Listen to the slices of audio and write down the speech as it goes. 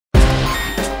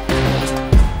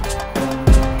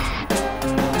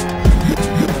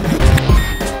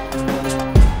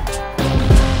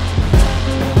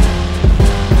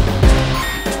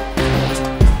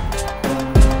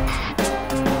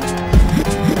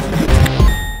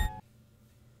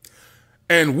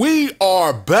And we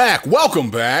are back.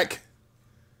 Welcome back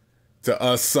to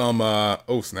us some,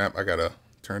 oh snap, I gotta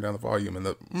turn down the volume and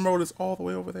the remote is all the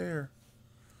way over there.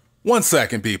 1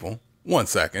 second, people. 1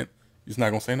 second. You just not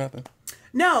gonna say nothing?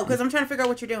 No, because I'm trying to figure out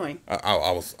what you're doing.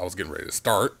 I was getting ready to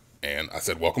start and I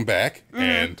said, welcome back.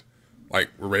 And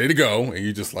like, we're ready to go. And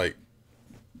you just like,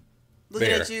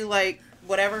 looking at you like,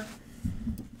 whatever.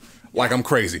 Like I'm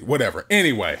crazy. Whatever.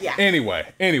 Anyway. Yeah.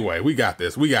 Anyway, we got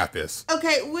this. We got this.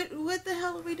 Okay, what the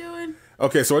hell are we doing?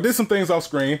 Okay, so I did some things off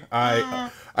screen.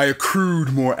 I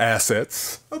accrued more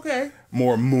assets. Okay.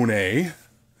 More money.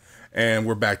 And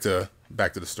we're back to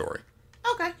the story.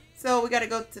 Okay. So we gotta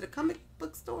go to the comic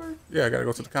book store? Yeah, I gotta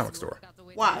go to the comic store.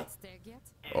 Why?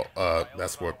 Well,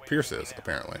 that's what Pierce is,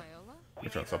 apparently. Let me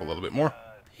turn this up a little bit more.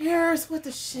 Pierce, what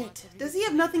the shit? Does he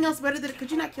have nothing else better than... Could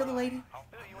you not kill the lady?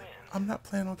 I'm not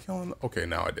planning on killing... Okay,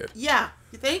 now I did. Yeah.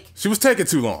 You think? She was taking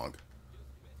too long.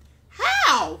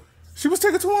 How? She was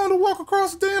taking too long to walk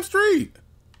across the damn street.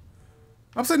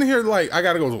 I'm sitting here like, I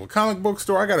gotta go to a comic book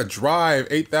store. I gotta drive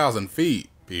 8,000 feet,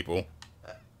 people.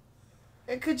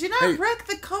 Could you not wreck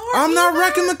the car? I'm not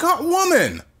wrecking the car.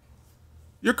 Woman!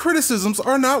 Your criticisms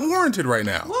are not warranted right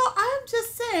now. Well, I'm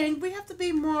just saying, we have to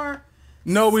be more...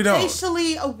 No, we don't.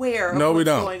 Spatially aware of No, we what's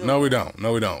don't. going No, on. we don't.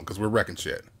 No, we don't. Because we're wrecking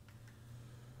shit.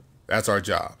 That's our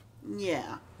job.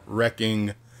 Yeah.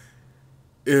 Wrecking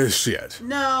is shit.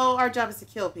 No, our job is to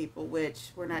kill people, which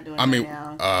we're not doing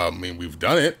now. I mean, we've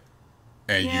done it.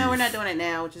 And yeah, we're not doing it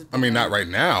now, which is. I mean, not right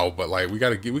now, but like we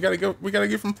gotta get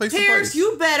from place to Pierce, place.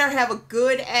 you better have a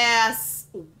good ass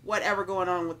whatever going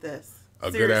on with this.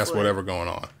 A good ass whatever going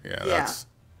on. Yeah, that's.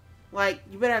 Like,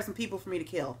 you better have some people for me to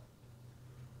kill.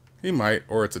 He might,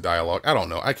 or it's a dialogue. I don't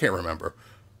know. I can't remember.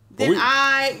 Then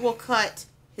I will cut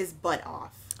his butt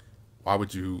off. Why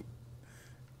would you?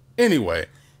 Anyway.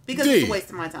 Because it's a waste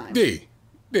of my time. D.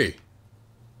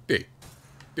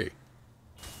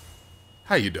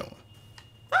 How you doing?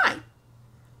 Fine.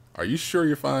 Are you sure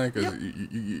you're fine? Because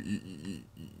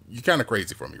you're kind of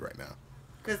crazy for me right now.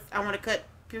 Because I want to cut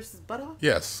Pierce's butt off?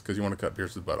 Yes, because you want to cut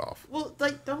Pierce's butt off. Well,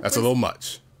 like, don't. That's a little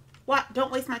much. What?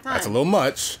 Don't waste my time. That's a little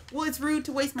much. Well, it's rude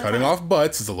to waste my time. Cutting off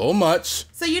butts is a little much.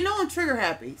 So you know I'm trigger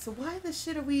happy. So why the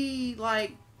shit are we,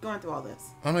 like, going through all this?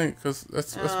 I mean, because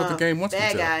that's what the game wants me to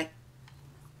do. Bad guy.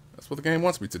 That's what the game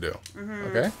wants me to do.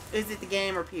 Okay? Is it the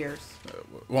game or Pierce?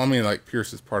 Well, I mean, like,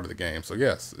 Pierce is part of the game. So,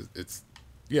 yes.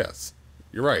 Yes.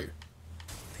 You're right.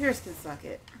 Pierce can suck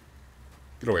it.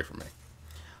 Get away from me.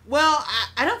 Well,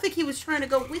 I don't think he was trying to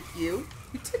go with you.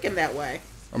 You took him that way.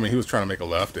 I mean, he was trying to make a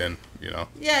left, and, you know.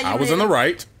 Yeah, I was in the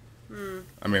right.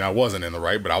 I mean, I wasn't in the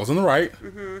right, but I was in the right.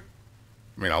 I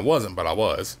mean, I wasn't, but I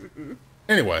was.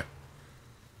 Anyway.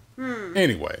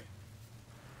 Anyway.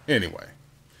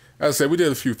 As I said, we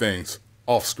did a few things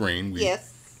off screen. We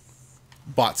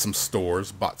bought some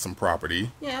stores, bought some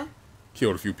property. Yeah.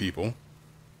 Killed a few people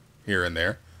here and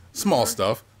there. Small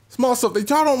stuff. Small stuff that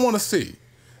y'all don't want to see.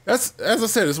 That's, as I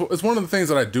said, it's one of the things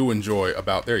that I do enjoy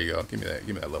about... There you go. Give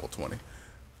me that level 20.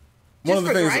 One of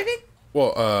the things... driving?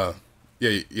 Well,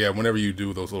 yeah. Whenever you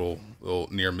do those little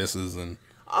near misses and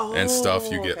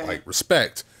stuff, you get like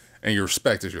respect, and your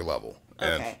respect is your level,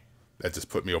 and that just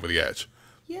put me over the edge.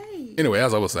 Yay! Anyway,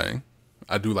 as I was saying,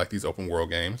 I do like these open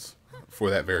world games for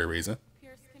that very reason.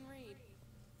 Pierce can read.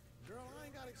 Girl, I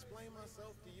ain't gotta explain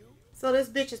myself to you. So this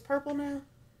bitch is purple now?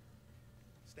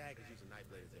 Stag is using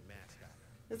Nightblade as their mascot.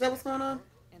 Is that what's going on?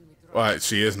 Well,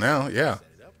 she is now, yeah.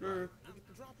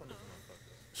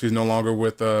 She's no longer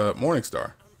with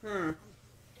Morningstar.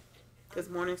 Because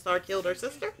Morningstar killed her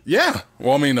sister? Yeah.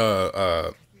 Well, I mean,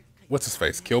 what's his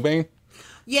face? Killbane?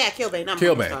 Yeah, Killbane, not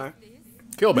Killbane. Morningstar.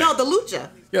 Killbane. No, the Lucha.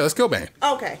 Yeah, that's Killbane.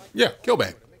 Okay. Yeah,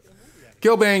 Killbane.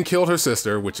 Killbane killed her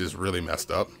sister, which is really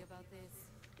messed up.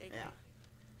 Yeah.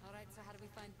 Alright, so how do we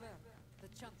find Burr? The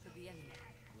chump of the enemy.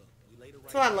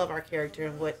 So I love our character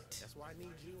and what...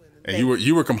 And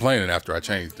you were complaining after I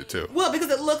changed it too. Well, because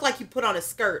it looked like you put on a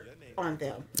skirt on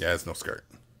them. Yeah, it's no skirt.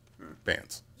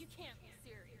 Pants. You can't be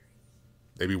serious.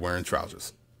 They be wearing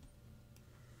trousers.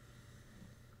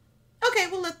 Okay,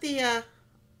 we'll let the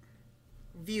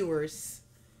viewers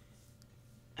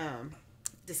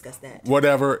discuss that.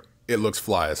 Whatever. It looks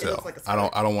fly as hell. looks like a I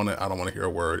skirt. don't want to hear a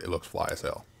word. It looks fly as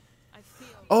hell. I feel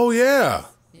Oh yeah.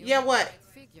 Yeah, what?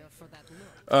 figure for that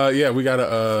look. Yeah, we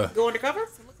gotta Go undercover?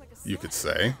 you could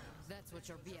say. That's what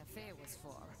your BFA was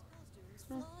for.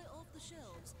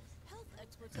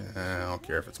 I don't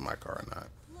care if it's my car or not.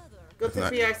 Go to the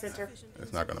not- PR center.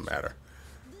 It's not gonna matter.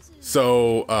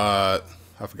 So I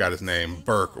forgot his name,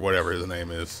 Burke or whatever his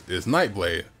name is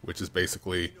Nightblade, which is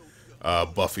basically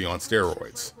Buffy on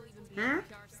steroids.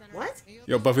 What?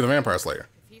 Yo, Buffy the Vampire Slayer.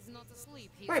 He's not asleep.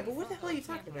 Right, but what the hell are you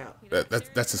talking about?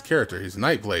 That's his character. He's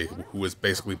Nightblade, who is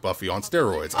basically Buffy on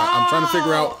steroids. I'm trying to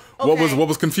figure out okay. what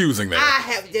was confusing there. I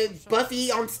have the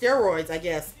Buffy on steroids, I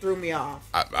guess, threw me off.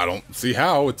 I don't see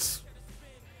how it's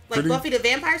Like pretty... Buffy the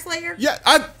Vampire Slayer? Yeah,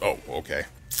 oh, okay.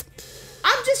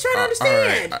 I'm just trying to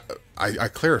understand. All right. I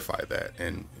clarified that,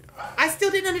 and I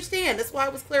still didn't understand. That's why I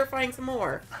was clarifying some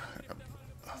more.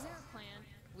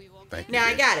 Thank you. Now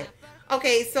I got it.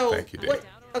 Okay, so Thank you, Dave. what?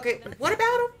 Okay, what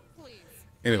about him?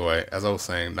 Anyway, as I was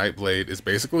saying, Nightblade is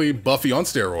basically Buffy on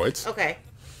steroids. Okay.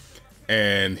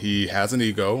 And he has an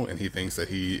ego, and he thinks that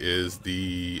he is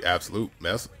the absolute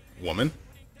best woman.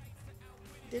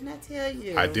 Didn't I tell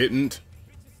you? I didn't.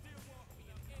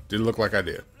 Didn't look like I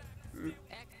did.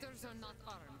 Actors are not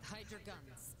armed. Hide your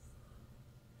guns.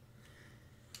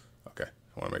 Okay,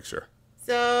 I want to make sure.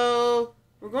 So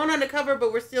we're going undercover,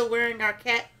 but we're still wearing our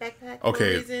cat backpack for a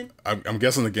Okay, reason. I'm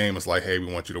guessing the game is like, hey, we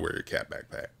want you to wear your cat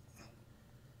backpack.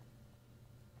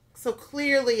 So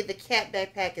clearly the cat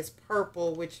backpack is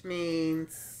purple, which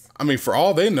means... I mean, for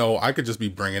all they know, I could just be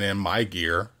bringing in my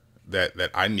gear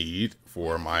that I need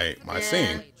for my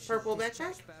scene. Purple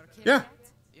backpack? Yeah,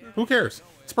 who cares?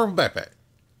 It's a purple backpack.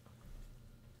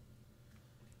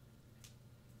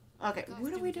 Okay,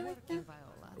 what are we doing now?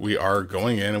 We are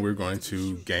going in and we're going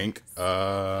to gank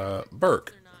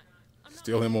Burke.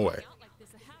 Steal him away.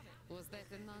 Was that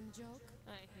a non-joke?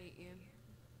 I hate you.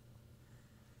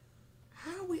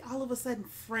 How are we all of a sudden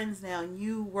friends now and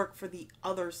you work for the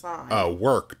other side?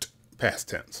 Worked, past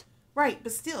tense. Right,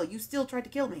 but still, you still tried to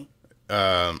kill me.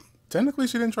 Technically,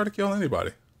 she didn't try to kill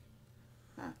anybody.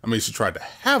 I mean, she tried to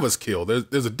have us killed.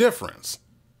 There's a difference.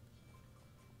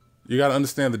 You got to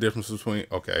understand the difference between,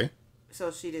 okay. So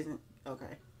she didn't,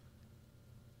 okay.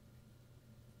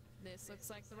 This looks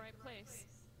like the right place.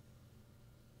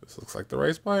 This looks like the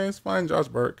right place. Fine, Josh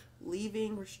Burke.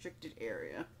 Leaving restricted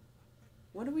area.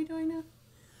 What are we doing now?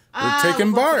 We're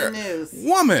taking bar.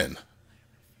 Woman.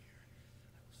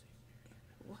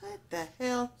 What the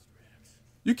hell?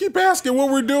 You keep asking what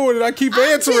we're doing, and I keep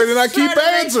answering, and I keep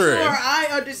answering. Sure, I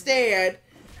understand.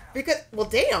 Because, well,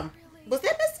 damn. Was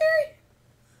that necessary?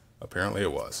 Apparently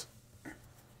it was.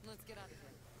 Let's get out of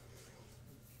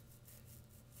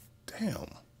here. Damn.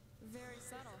 Very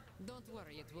subtle. Don't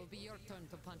worry, it will be your turn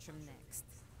to punch him next.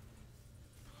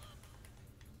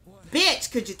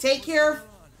 Bitch, could you take care of...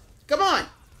 Come on.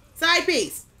 Side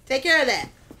piece. Take care of that.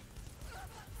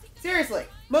 Seriously.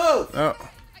 Move. Oh.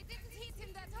 I didn't hit him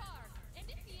that hard. And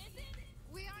if he isn't,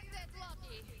 we aren't that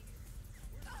lucky.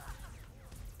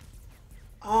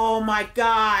 Oh, my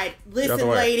God. Listen,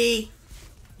 lady.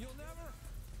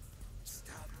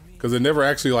 Because it never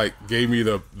actually, like, gave me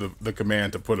the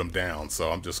command to put them down,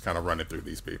 so I'm just kind of running through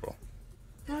these people.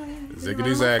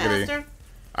 Ziggity zaggity.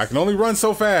 I can only run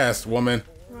so fast, woman.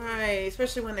 Right,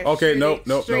 especially when they're okay, nope,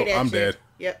 at I'm you. dead.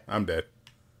 Yep. I'm dead.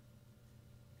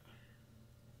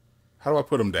 How do I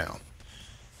put them down?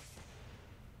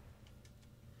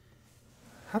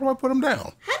 How do I put them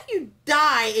down? How do you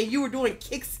die and you were doing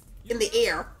kicks in the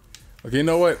air? Okay, you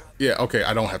know what? Yeah, okay,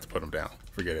 I don't have to put them down.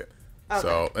 Forget it. Okay.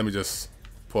 So, let me just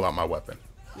pull out my weapon.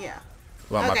 Yeah.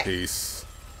 Pull out my piece.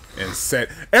 And set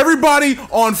everybody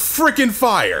on freaking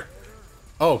fire.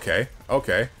 Okay,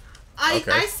 okay. I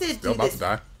said Still do about this to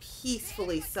die.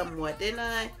 peacefully somewhat, didn't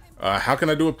I? How can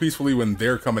I do it peacefully when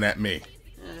they're coming at me?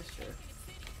 Sure.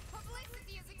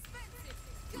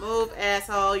 Move,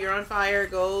 asshole. You're on fire.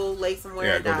 Go lay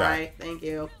somewhere and go die. die. Thank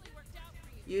you.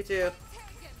 You too.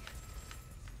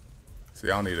 See,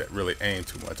 I don't need to really aim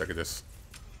too much. I could just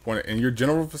point it in your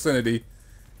general vicinity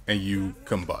and you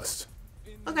combust.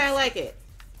 Okay, I like it.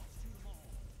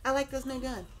 I like this new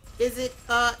gun. Is it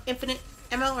infinite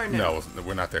ammo or no? No,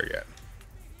 we're not there yet.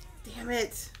 Damn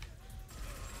it.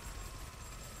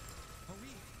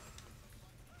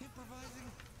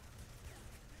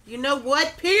 You know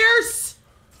what, Pierce?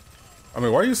 I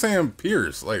mean, why are you saying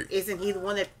Pierce? Like, Isn't he the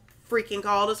one that freaking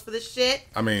called us for this shit?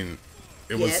 I mean,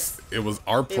 it Yes. was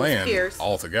our plan Pierce.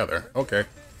 all together. Okay.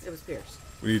 It was Pierce.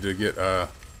 We need to get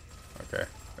okay.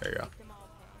 There you go.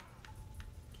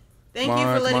 Thank Come you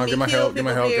on, for come letting on, me get my kill help, get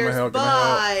people, my help, get my Pierce, help, get my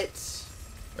help.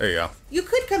 but There you go. you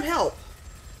could come help.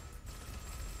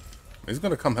 He's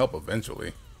gonna come help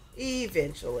eventually.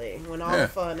 Eventually, when all Yeah. the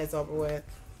fun is over with.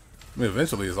 I mean,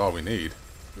 eventually is all we need.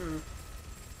 They never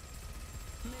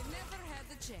had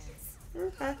the chance.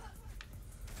 Okay.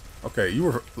 Okay, you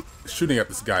were shooting at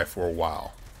this guy for a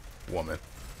while, woman.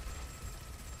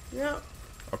 Yep.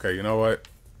 Okay, you know what?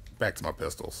 Back to my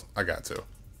pistols. I got to.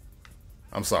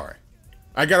 I'm sorry.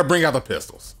 I gotta bring out the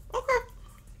pistols. Okay.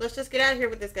 Let's just get out of here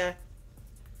with this guy.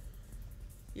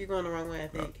 You're going the wrong way, I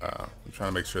think. I'm trying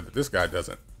to make sure that this guy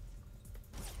doesn't.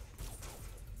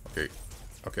 Okay.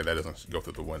 Okay, that doesn't go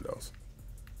through the windows.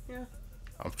 Yeah.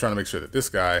 I'm trying to make sure that this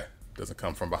guy doesn't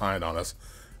come from behind on us.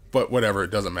 But whatever,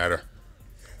 it doesn't matter.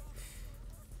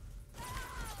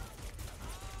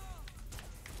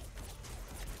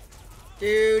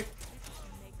 Dude.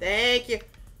 Thank you.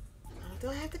 Oh, do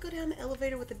I have to go down the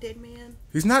elevator with the dead man?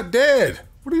 He's not dead.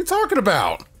 What are you talking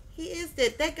about? He is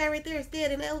dead. That guy right there is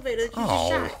dead in the elevator that you just Oh,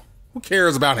 shot. who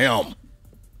cares about him?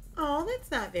 Oh, that's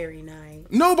not very nice.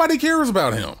 Nobody cares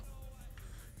about him.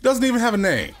 He doesn't even have a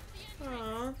name.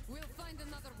 Aw. We'll find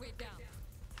another way down.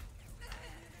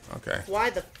 Okay. Why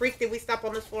the freak did we stop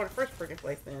on this floor in the first freaking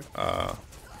place then?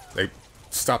 They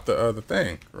stopped the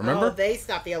thing. Remember? Oh, they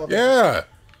stopped the elevator. Yeah.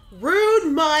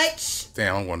 Rude much.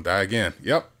 Damn, I'm gonna die again.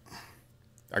 Yep.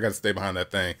 I gotta stay behind that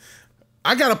thing.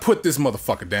 I gotta put this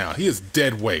motherfucker down. He is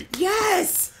dead weight.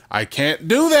 Yes. I can't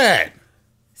do that.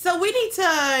 So we need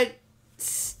to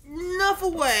snuff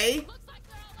away.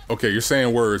 Okay, you're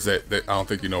saying words that I don't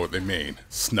think you know what they mean.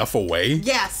 Snuff away?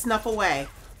 Yeah, snuff away.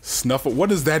 Snuff. What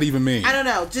does that even mean? I don't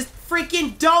know. Just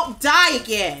freaking don't die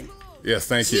again. Yes,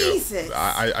 thank Jesus. you.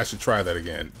 I should try that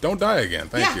again. Don't die again.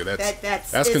 Thank Yeah, you.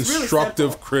 that's That's it's really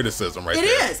constructive simple. criticism right It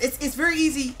there. is. It's very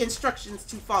easy instructions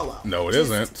to follow. No, it Just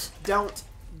isn't. Don't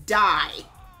die.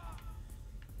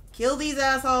 Kill these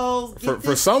assholes. Get For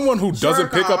this someone who doesn't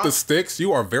jerk pick up the off. sticks,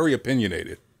 you are very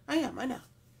opinionated. I am. I know.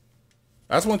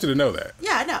 I just want you to know that.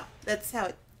 Yeah, I know. That's how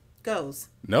it goes.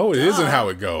 No, it isn't Duh. how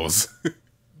it goes.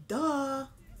 Duh.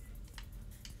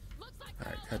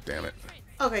 Alright, god damn it.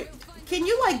 Okay. Can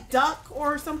you like duck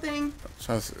or something? I'm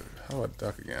trying to see, how do I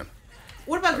duck again?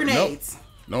 What about grenades?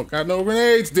 Nope, got no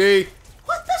grenades, D.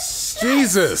 What the shit?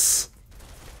 Jesus.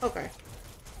 Okay.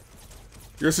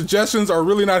 Your suggestions are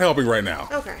really not helping right now.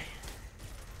 Okay.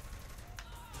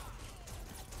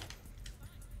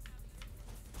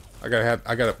 I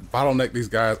gotta bottleneck these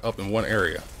guys up in one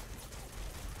area.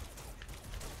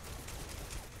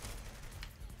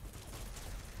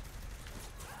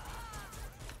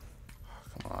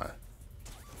 Come on.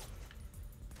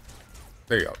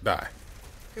 There you go. Die.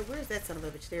 Okay, where's that son of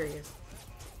a bitch? There he is.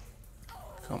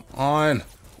 Come on.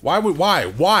 Why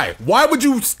would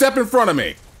you step in front of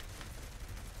me?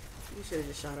 You should have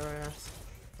just shot her ass.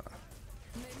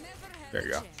 There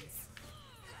you go.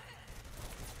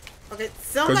 Okay, Because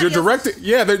somebody you're else- directed.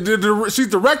 Yeah, she's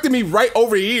directing me right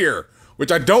over here,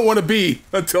 which I don't want to be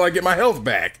until I get my health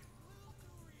back.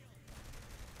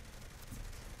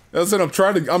 That's it. I'm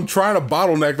trying to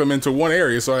bottleneck them into one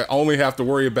area, so I only have to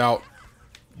worry about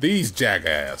these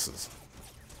jackasses.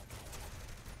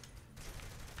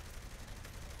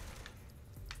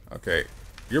 Okay,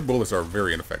 your bullets are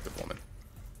very ineffective, woman.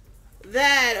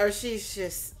 That or she's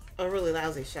just a really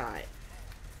lousy shot.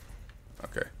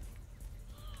 Okay.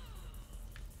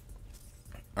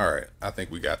 All right, I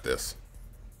think we got this.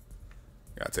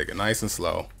 Gotta take it nice and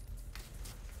slow.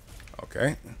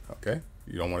 Okay, okay.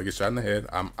 You don't want to get shot in the head.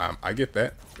 I get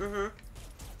that. But I'm you're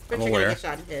gonna aware. get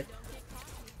shot in the head.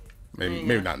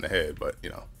 Maybe not in the head, but you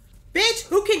know. Bitch,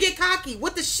 who can get cocky?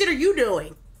 What the shit are you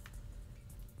doing?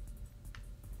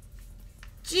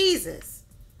 Jesus.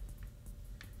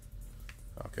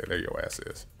 Okay, there your ass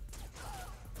is.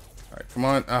 All right, come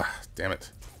on. Ah, damn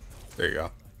it. There you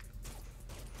go.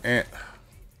 And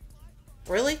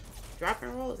Really? Drop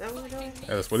and roll? Is that what we're doing?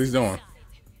 yeah, that's what he's doing.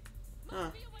 Huh.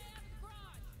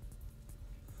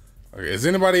 Okay, is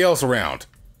anybody else around?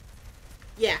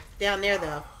 Yeah, down there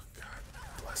though.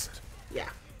 God bless it. Yeah.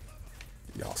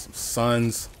 Y'all some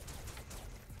sons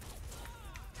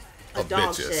A of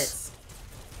dog bitches. shits.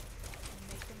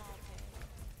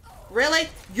 Really?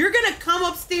 You're gonna come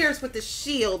upstairs with the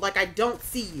shield like I don't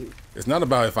see you. It's not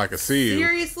about if I can see you.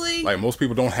 Seriously? Like, most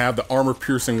people don't have the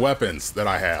armor-piercing weapons that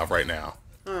I have right now.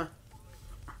 Huh.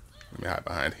 Let me hide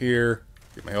behind here.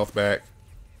 Get my health back.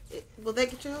 Will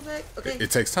that get your health back? Okay. It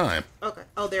takes time. Okay.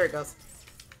 Oh, there it goes.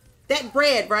 That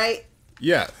bread, right?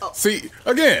 Yeah. Oh. See,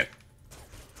 again,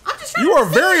 I'm just trying you to are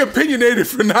very opinionated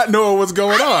for not knowing what's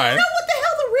going I on. didn't know what the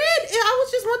hell the red is. I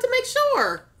was just want to make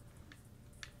sure.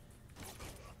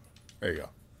 There you go.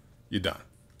 You're done.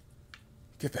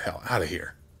 Get the hell out of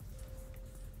here.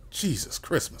 Jesus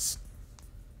Christmas.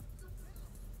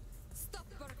 Stop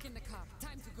parking the car.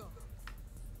 Time to go.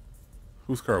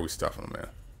 Whose car are we stuffing them in?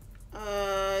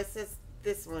 It says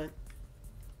this one.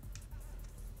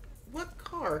 What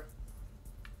car?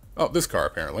 Oh, this car,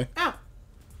 apparently. Oh.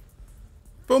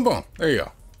 Boom, boom. There you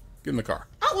go. Get in the car.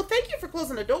 Oh, well, thank you for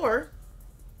closing the door.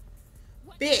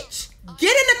 Bitch, get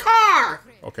in the car!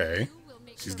 Okay.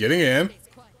 She's getting in.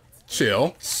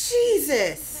 Chill.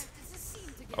 Jesus.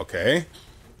 Okay.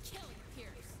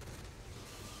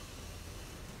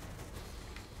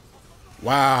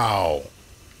 Wow.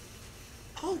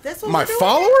 Oh, that's what My we're doing?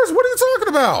 followers? What are you talking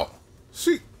about?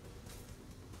 She.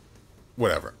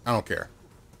 Whatever. I don't care.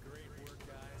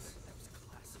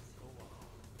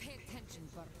 Pay attention,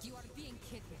 Bart. You are being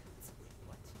kidnapped.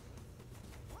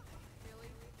 What? Really?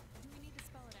 Do we need to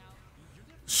spell it out?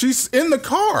 She's in the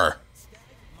car.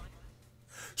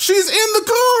 She's in the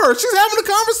car. She's having a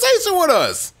conversation with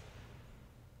us.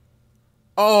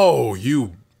 Oh,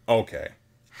 you. Okay.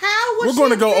 How was We're going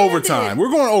to go abandoned? overtime.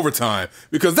 We're going overtime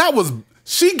because that was.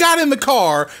 She got in the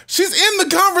car. She's in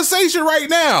the conversation right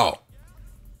now.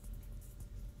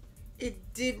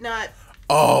 It did not.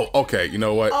 Oh, okay. You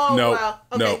know what? Oh, no, wow.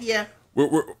 Okay, no. yeah.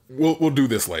 We'll do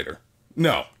this later.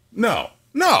 No.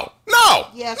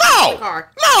 Yeah, she got in the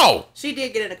car. No. She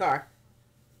did get in the car.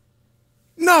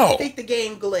 No. I think the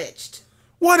game glitched.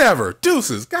 Whatever.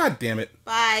 Deuces. God damn it.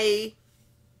 Bye.